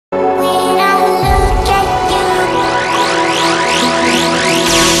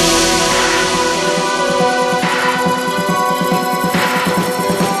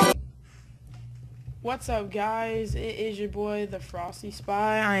What's up, guys? It is your boy, the Frosty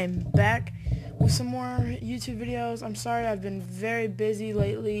Spy. I am back with some more YouTube videos. I'm sorry I've been very busy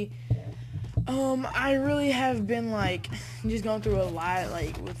lately. I really have been just going through a lot,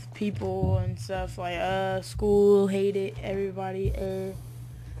 with people and stuff, school, hate it, everybody, And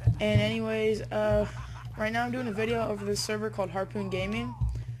anyways, right now I'm doing a video over this server called Harpoon Gaming.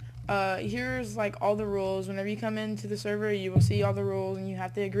 Here's all the rules. Whenever you come into the server, you will see all the rules and you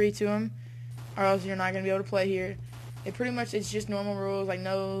have to agree to them, or else you're not going to be able to play here. It's just normal rules,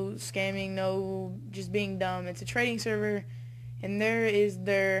 no scamming, no just being dumb. It's a trading server, and there is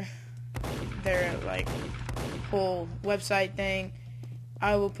their whole website thing.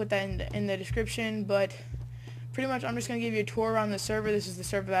 I will put that in the description, but pretty much I'm just going to give you a tour around the server. This is the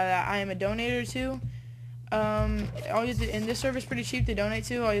server that I am a donator to. And this server is pretty cheap to donate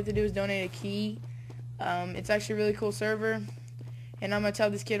to. All you have to do is donate a key. It's actually a really cool server, and I'm going to tell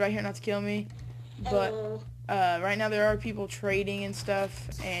this kid right here not to kill me. But right now there are people trading and stuff,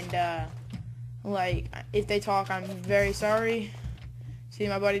 and if they talk, I'm very sorry. See,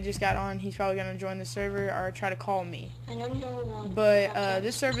 my buddy just got on. He's probably going to join the server or try to call me. But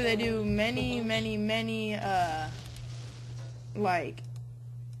this server, they do many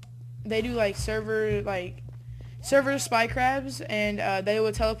they do server spy crabs, and they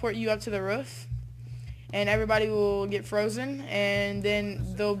will teleport you up to the roof, and everybody will get frozen, and then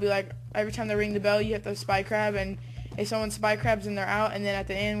they'll be every time they ring the bell, you have to spy crab, and if someone spy crabs and they're out, and then at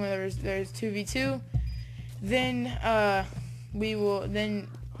the end when there's 2v2, then there's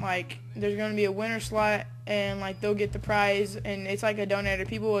going to be a winner slot, and they'll get the prize, and it's like a donator.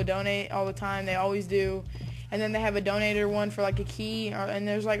 People will donate all the time, they always do. And then they have a donator one for a key, and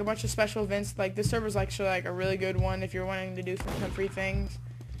there's a bunch of special events. This server's actually a really good one if you're wanting to do some free things.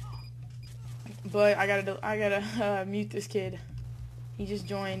 But I gotta mute this kid. He just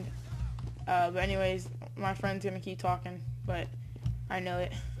joined. But anyways, my friend's gonna keep talking, but I know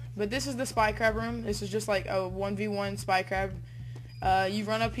it. But this is the spy crab room. This is just a 1v1 spy crab. You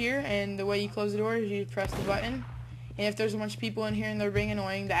run up here, and the way you close the door is you press the button. And if there's a bunch of people in here and they're being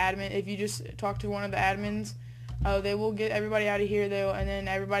annoying, the admin, if you just talk to one of the admins, they will get everybody out of here. And then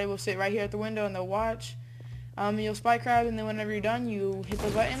everybody will sit right here at the window and they'll watch. You'll spy crab, and then whenever you're done, you hit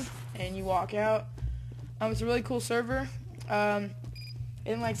the button and you walk out. It's a really cool server. And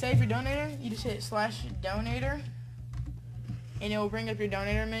say if you're donator, you just hit /donator, and it will bring up your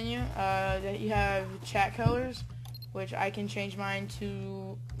donator menu. That you have chat colors, which I can change mine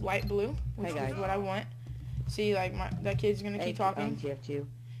to light blue, which is what I want. See, that kid's gonna keep talking.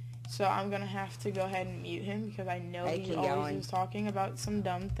 So I'm gonna have to go ahead and mute him because I know he always is talking about some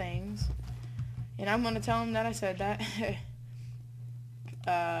dumb things, and I'm gonna tell him that I said that.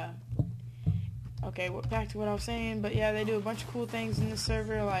 Okay, back to what I was saying. But yeah, they do a bunch of cool things in this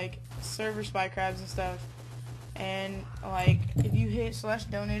server, like server spy crabs and stuff. And if you hit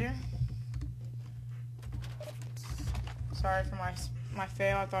 /donator, sorry for my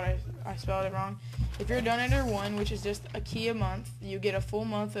fail. I thought I spelled it wrong. If you're a donator 1, which is just a key a month, you get a full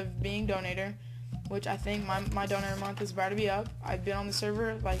month of being donator, which I think my donator month is about to be up. I've been on the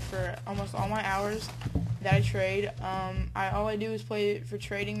server for almost all my hours that I trade. All I do is play for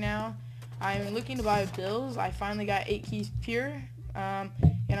trading now. I'm looking to buy bills. I finally got 8 keys pure, and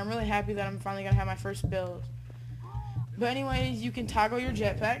I'm really happy that I'm finally gonna have my first build. But anyways, you can toggle your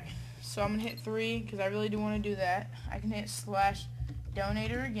jetpack. So I'm gonna hit 3 because I really do want to do that. I can hit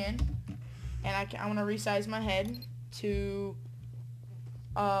 /donator again, and I'm gonna resize my head to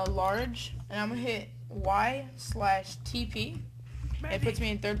large, and I'm gonna hit Y/TP. It puts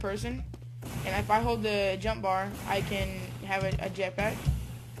me in third person, and if I hold the jump bar, I can have a jetpack.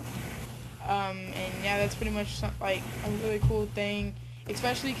 And yeah, that's pretty much a really cool thing,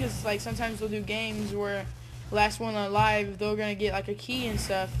 especially because sometimes they'll do games where last one alive, they're gonna get a key and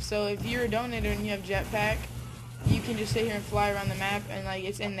stuff. So if you're a donator and you have jetpack, you can just sit here and fly around the map, and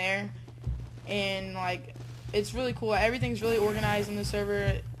it's in there, and it's really cool. Everything's really organized in the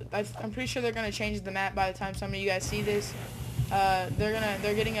server. I'm pretty sure they're gonna change the map by the time some of you guys see this.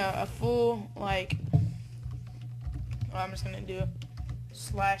 They're getting a full I'm just gonna do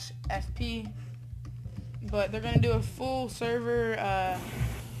 /FP, but they're gonna do a full server.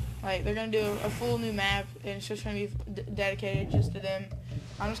 They're gonna do a full new map, and it's just gonna be dedicated just to them.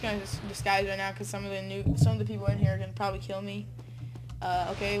 I'm just gonna disguise right now because some of the people in here are gonna probably kill me.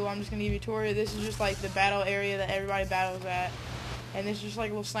 Okay, well, I'm just gonna give you a tour. This is just the battle area that everybody battles at, and this is just a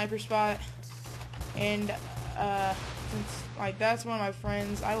little sniper spot. And since that's one of my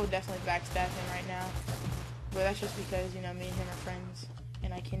friends, I will definitely backstab him right now. But that's just because me and him are friends,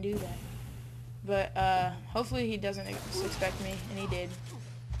 and I can do that. But hopefully he doesn't suspect me, and he did.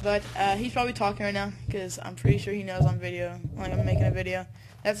 But he's probably talking right now because I'm pretty sure he knows I'm making a video.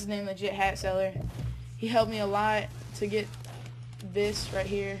 That's his name, Legit Hat Seller. He helped me a lot to get this right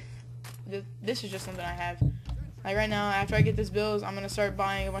here. This is just something I have. Like right now, after I get this bills, I'm gonna start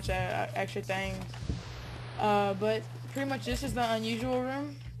buying a bunch of extra things. But pretty much this is the unusual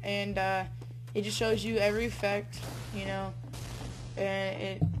room, and it just shows you every effect, you know.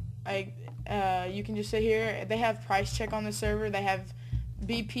 And you can just sit here. They have price check on the server. They have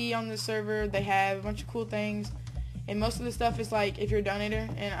BP on the server. They have a bunch of cool things, and most of the stuff is like if you're a donator.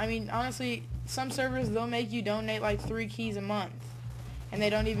 And I mean, honestly, some servers, they'll make you donate like 3 keys a month, and they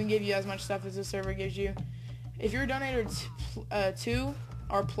don't even give you as much stuff as the server gives you. If you're a donator 2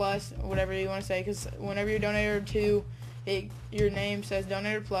 or plus, whatever you want to say, because whenever you're donator 2, your name says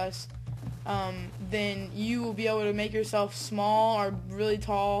donator plus, then you will be able to make yourself small or really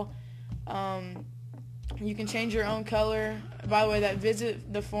tall. You can change your own color. By the way, that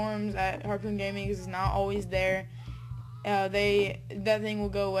visit the forums at Harpoon Gaming is not always there. That thing will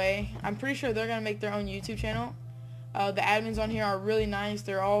go away. I'm pretty sure they're gonna make their own YouTube channel. The admins on here are really nice.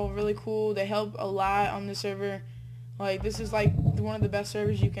 They're all really cool. They help a lot on the server. Like, this is like one of the best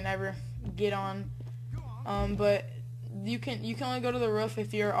servers you can ever get on. But you can only go to the roof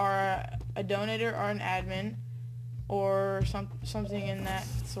if you are a donator or an admin or something in that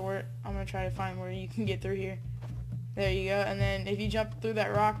sort. I'm gonna try to find where you can get through here. There you go. And then if you jump through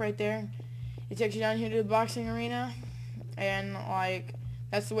that rock right there, it takes you down here to the boxing arena, and like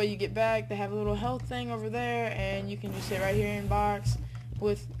that's the way you get back. They have a little health thing over there, and you can just sit right here and box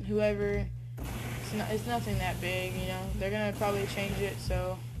with whoever. It's nothing that big, you know. They're gonna probably change it,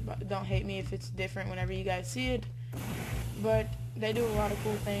 so don't hate me if it's different whenever you guys see it. But they do a lot of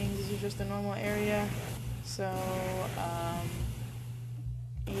cool things. This is just a normal area. So,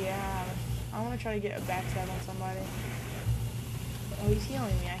 yeah, I want to try to get a backstab on somebody. Oh, he's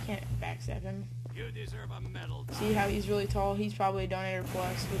healing me. I can't backstab him. You deserve a medal. See how he's really tall? He's probably a donator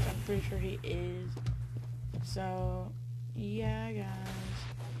plus, which I'm pretty sure he is. So, yeah, guys.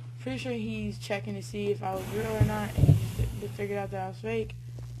 Pretty sure he's checking to see if I was real or not, and he just figured out that I was fake,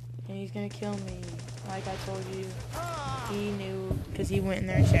 and he's gonna kill me. Like I told you, he knew because he went in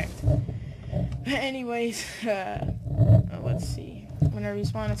there and checked. But anyways, let's see. Whenever you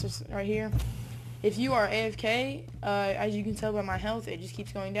spawn, it's just right here. If you are AFK, as you can tell by my health, it just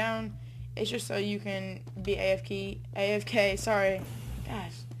keeps going down. It's just so you can be AFK. Sorry,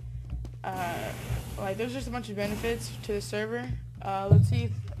 gosh. Like there's just a bunch of benefits to the server. Let's see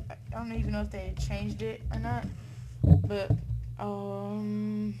if I don't even know if they changed it or not. But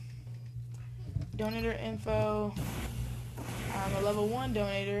donator info. I'm a level 1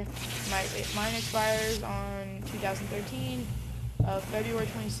 donator. Mine expires on 2013, February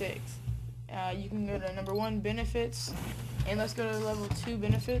 26th. You can go to number 1 benefits, and let's go to level 2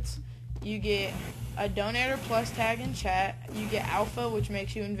 benefits. You get a donator plus tag in chat. You get alpha, which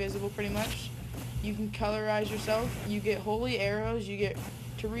makes you invisible pretty much. You can colorize yourself. You get holy arrows. You get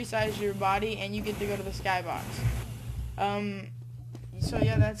to resize your body, and you get to go to the skybox. So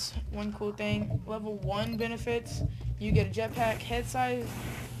yeah, that's one cool thing. Level 1 benefits. You get a jetpack, head size,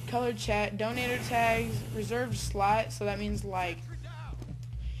 colored chat, donator tags, reserved slot. So that means like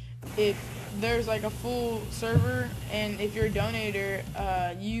if there's like a full server and if you're a donator,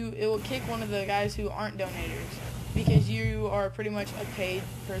 it will kick one of the guys who aren't donators because you are pretty much a paid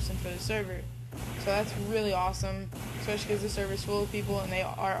person for the server. So that's really awesome, especially because the server is full of people and they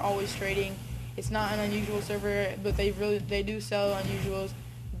are always trading. It's not an unusual server, but they do sell unusuals.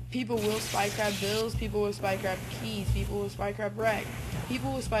 People will spy crab bills, people will spy crab keys, people will spy crab wreck,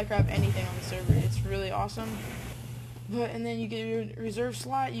 people will spy crab anything on the server. It's really awesome. And then you get your reserve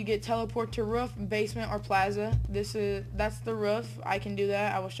slot, you get teleport to roof, basement, or plaza. That's the roof. I can do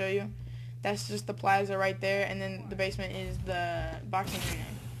that. I will show you. That's just the plaza right there, and then the basement is the boxing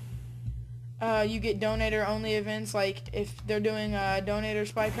arena. You get donator only events, like if they're doing a donator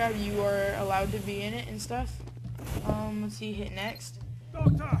spy crab, you are allowed to be in it and stuff. Let's see, hit next.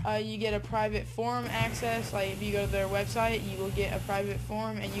 You get a private forum access, like if you go to their website, you will get a private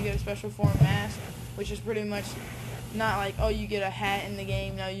forum, and you get a special forum mask, which is pretty much not like, oh, you get a hat in the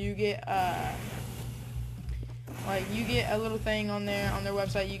game. No, you get you get a little thing on their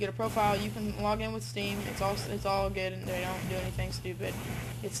website. You get a profile. You can log in with Steam. It's all good, and they don't do anything stupid.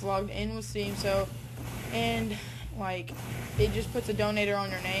 It's logged in with Steam. So, and like it just puts a donator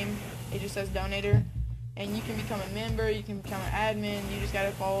on your name. It just says donator, and you can become a member. You can become an admin. You just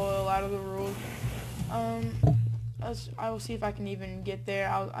gotta follow a lot of the rules. I will see if I can even get there.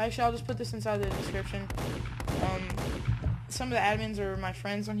 I'll just put this inside the description. Some of the admins are my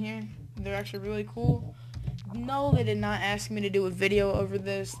friends on here. They're actually really cool. no, they did not ask me to do a video over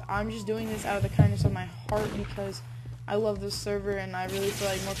this. I'm just doing this out of the kindness of my heart because I love this server and I really feel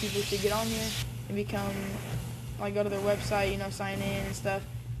like more people should get on here and become, like, go to their website, you know, sign in and stuff.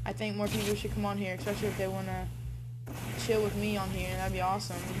 I think more people should come on here, especially if they want to chill with me on here. That'd be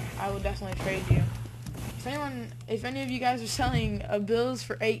awesome. I will definitely trade you. If any of you guys are selling bills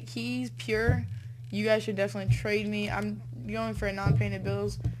for 8 keys pure, you guys should definitely trade me. I'm going for a non-painted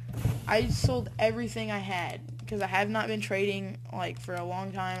bills. I sold everything I had because I have not been trading like for a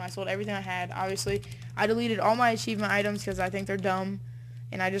long time. I sold everything I had. Obviously, I deleted all my achievement items because I think they're dumb,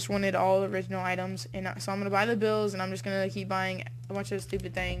 and I just wanted all the original items. And so I'm gonna buy the bills, and I'm just gonna keep buying a bunch of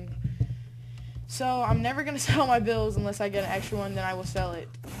stupid things. So I'm never gonna sell my bills unless I get an extra one. Then I will sell it.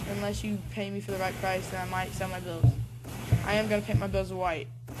 Unless you pay me for the right price, then I might sell my bills. I am gonna paint my bills white.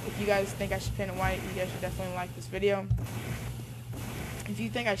 If you guys think I should paint it white, you guys should definitely like this video. If you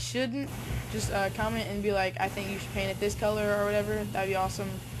think I shouldn't, just comment and be like, I think you should paint it this color or whatever. That'd be awesome.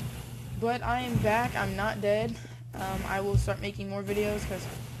 But I am back. I'm not dead. I will start making more videos because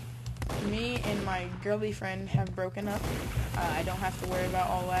me and my girly friend have broken up. I don't have to worry about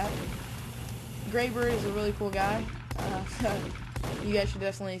all that. Graybird is a really cool guy. You guys should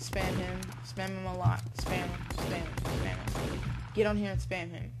definitely spam him. Spam him a lot. Spam him. Spam him. Spam him. Get on here and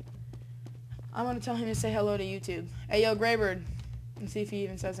spam him. I'm going to tell him to say hello to YouTube. Hey, yo, Graybird. And see if he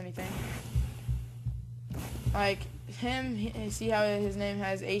even says anything. Like, see how his name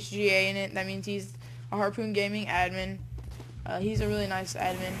has HGA in it? That means he's a Harpoon Gaming admin. He's a really nice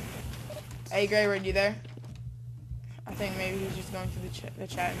admin. Hey, Graybird, you there? I think maybe he's just going through the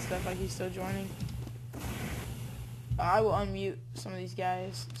chat and stuff, like he's still joining. I will unmute some of these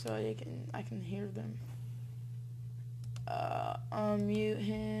guys so I can hear them. Unmute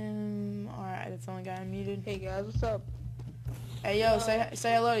him. Alright, that's the only guy unmuted. Hey guys, what's up? Hey yo, say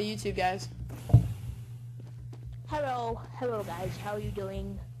hello to YouTube, guys. Hello guys, how are you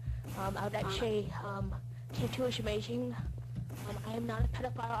doing? I would actually say to is amazing. I am not a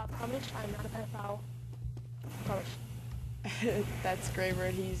pedophile, I promise. I'm not a pedophile. I promise. That's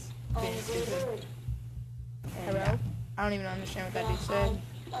Graybird, he's being stupid. Hello? I don't even understand what that dude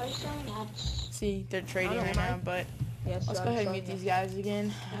said. See, they're trading right now, but Yes, let's go ahead and mute these guys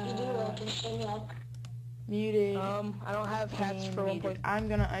again. Muted. I don't have hats for 1.5. I'm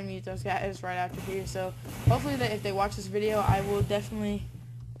gonna unmute those guys right after here. So hopefully if they watch this video, I will definitely.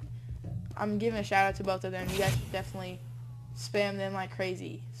 I'm giving a shout out to both of them. You guys should definitely spam them like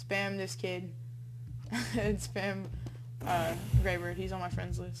crazy. Spam this kid. And spam Graybird. He's on my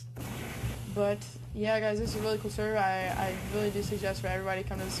friends list. But yeah, guys, this is a really cool server. I really do suggest for everybody to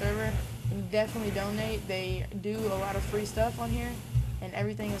come to the server and definitely donate. They do a lot of free stuff on here. And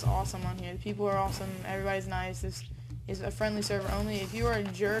everything is awesome on here. The people are awesome. Everybody's nice. This is a friendly server only. If you are a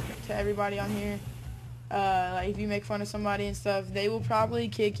jerk to everybody on here, like if you make fun of somebody and stuff, they will probably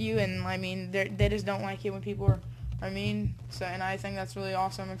kick you. And I mean, they just don't like it when people are mean. So, and I think that's really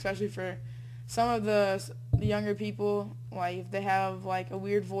awesome, especially for some of the younger people. Like if they have like a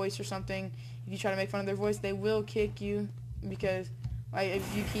weird voice or something, if you try to make fun of their voice, they will kick you because like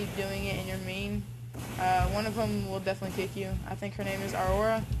if you keep doing it and you're mean. One of them will definitely kick you. I think her name is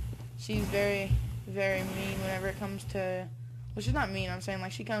Aurora. She's very, very mean whenever it comes to... Well, she's not mean. I'm saying,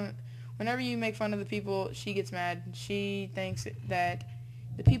 like, whenever you make fun of the people, she gets mad. She thinks that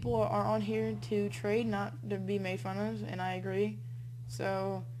the people are on here to trade, not to be made fun of, and I agree.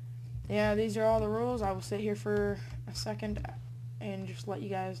 So, yeah, these are all the rules. I will sit here for a second and just let you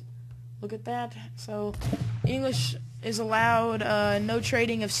guys look at that. So, English is allowed, no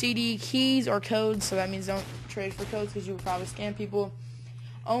trading of CD keys or codes, so that means don't trade for codes because you will probably scam people.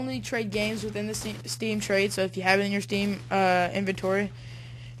 Only trade games within the Steam trade, so if you have it in your Steam inventory.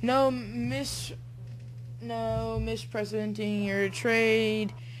 No misrepresenting your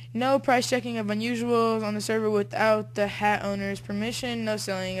trade. No price checking of unusuals on the server without the hat owner's permission. No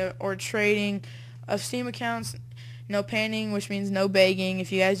selling or trading of Steam accounts. No panning, which means no begging. If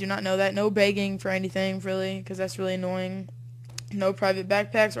you guys do not know that, no begging for anything, really, because that's really annoying. No private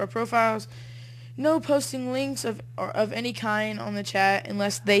backpacks or profiles. No posting links of any kind on the chat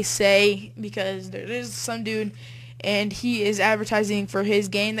unless they say, because there is some dude, and he is advertising for his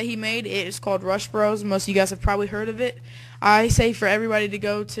game that he made. It is called Rush Bros. Most of you guys have probably heard of it. I say for everybody to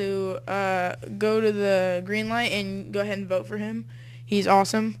go to the green light and go ahead and vote for him. He's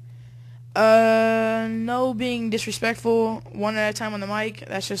awesome. No being disrespectful one at a time on the mic.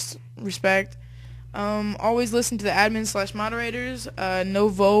 That's just respect. Always listen to the admin/moderators. No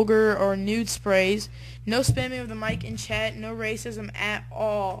vulgar or nude sprays. No spamming of the mic in chat. No racism at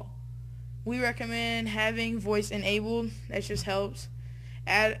all. We recommend having voice enabled. That just helps.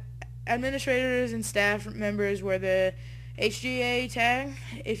 administrators and staff members wear the HGA tag.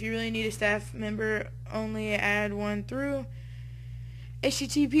 If you really need a staff member, only add one through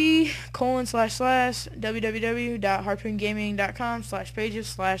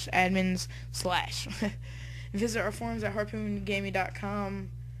http://www.harpoongaming.com/pages/admins/ visit our forums at harpoongaming.com.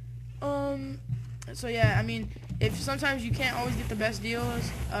 So yeah, I mean, if sometimes you can't always get the best deals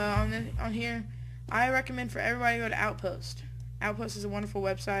on here, I recommend for everybody to go to Outpost. Outpost is a wonderful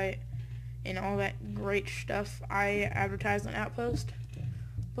website and all that great stuff. I advertise on Outpost.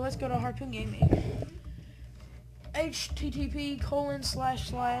 But let's go to Harpoon Gaming. http://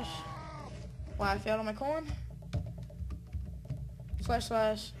 wow, I failed on my colon.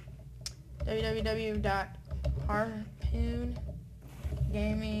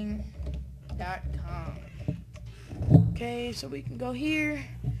 //www.harpoongaming.com. Okay, so we can go here.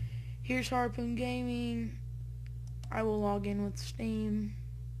 Here's Harpoon Gaming. I will log in with Steam.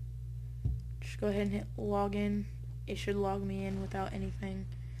 Just go ahead and hit login. It should log me in without anything.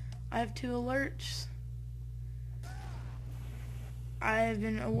 I have 2 alerts. I have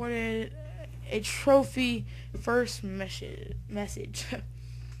been awarded a trophy first message.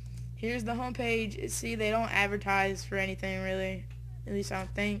 Here's the homepage. See, they don't advertise for anything really. At least I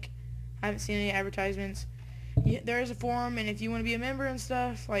don't think. I haven't seen any advertisements. There is a forum, and if you want to be a member and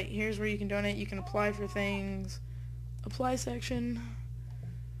stuff, like, here's where you can donate. You can apply for things. Apply section.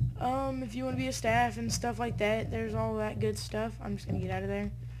 If you want to be a staff and stuff like that, there's all that good stuff. I'm just gonna get out of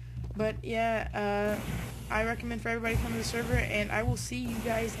there. But yeah, I recommend for everybody to come to the server, and I will see you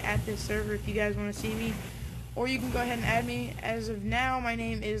guys at this server if you guys want to see me. Or you can go ahead and add me. As of now, my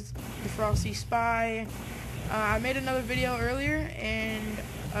name is thefrostyspy. I made another video earlier, and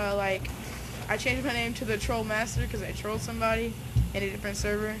I changed my name to the Troll Master because I trolled somebody in a different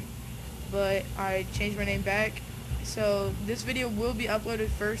server. But I changed my name back. So this video will be uploaded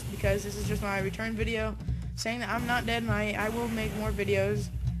first because this is just my return video saying that I'm not dead, and I will make more videos.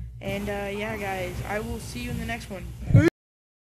 And yeah, guys, I will see you in the next one.